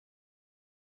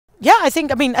Yeah,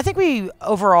 I mean, I think we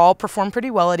overall performed pretty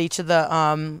well at each of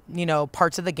the,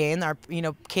 parts of the game.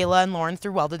 Kayla and Lauren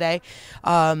threw well today.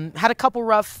 Had a couple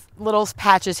rough little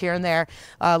patches here and there,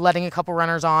 letting a couple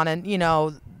runners on, and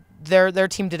their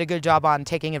team did a good job on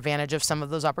taking advantage of some of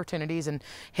those opportunities and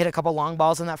hit a couple long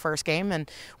balls in that first game, and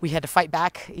we had to fight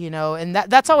back, and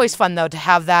that's always fun though, to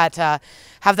have that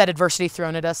adversity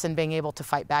thrown at us and being able to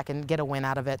fight back and get a win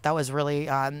out of it. That was really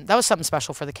that was something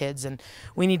special for the kids, and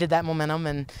we needed that momentum,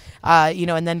 and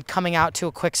and then coming out to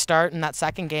a quick start in that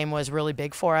second game was really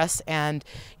big for us. And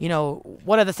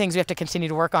one of the things we have to continue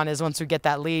to work on is once we get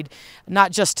that lead,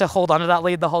 not just to hold on to that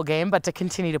lead the whole game, but to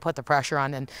continue to put the pressure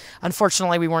on. And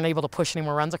unfortunately, we weren't able to push any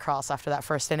more runs across after that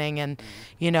first inning, and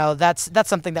that's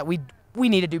something that we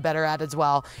need to do better at as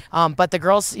well. But the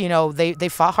girls, they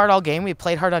fought hard all game. We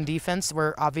played hard on defense.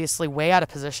 We're obviously way out of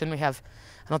position. I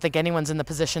don't think anyone's in the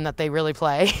position that they really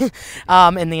play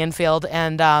in the infield,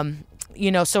 and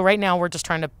so right now we're just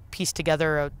trying to piece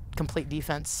together a complete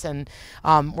defense, and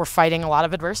we're fighting a lot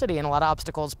of adversity and a lot of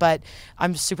obstacles, but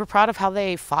I'm super proud of how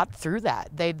they fought through that.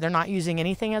 They're not using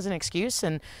anything as an excuse,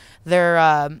 and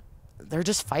they're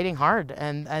just fighting hard,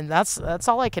 and that's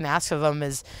all I can ask of them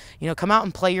is, come out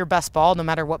and play your best ball, no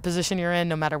matter what position you're in,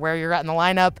 no matter where you're at in the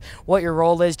lineup, what your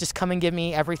role is. Just come and give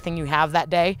me everything you have that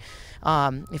day.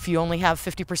 If you only have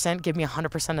 50%, give me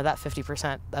 100% of that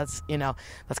 50%.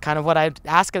 That's kind of what I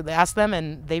ask them,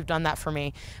 and they've done that for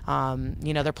me.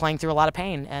 They're playing through a lot of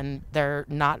pain, and they're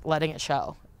not letting it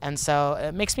show. And so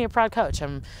it makes me a proud coach.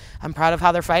 I'm proud of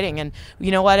how they're fighting. And you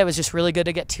know what? It was just really good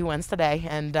to get 2 wins today.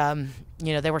 And,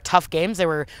 they were tough games. They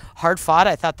were hard fought.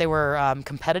 I thought they were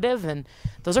competitive, and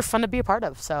those are fun to be a part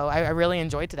of. So I really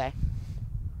enjoyed today.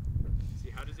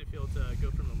 How does it feel to go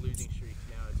from a losing streak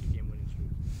to now a 2-game winning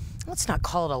streak? Let's not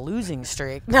call it a losing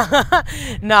streak.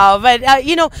 No, but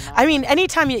I mean,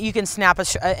 anytime you can snap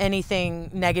anything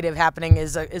negative happening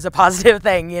is a positive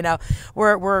thing.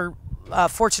 We're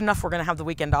fortunate enough we're going to have the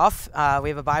weekend off. We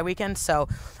have a bye weekend, so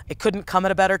it couldn't come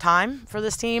at a better time for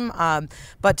this team.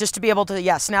 But just to be able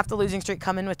to, snap the losing streak,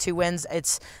 come in with 2 wins,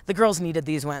 the girls needed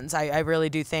these wins. I really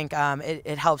do think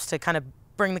it helps to kind of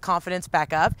bring the confidence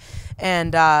back up,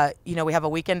 and we have a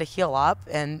weekend to heal up,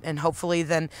 and hopefully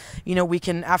then we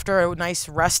can, after a nice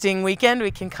resting weekend,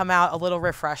 we can come out a little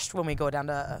refreshed when we go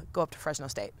up to Fresno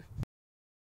State.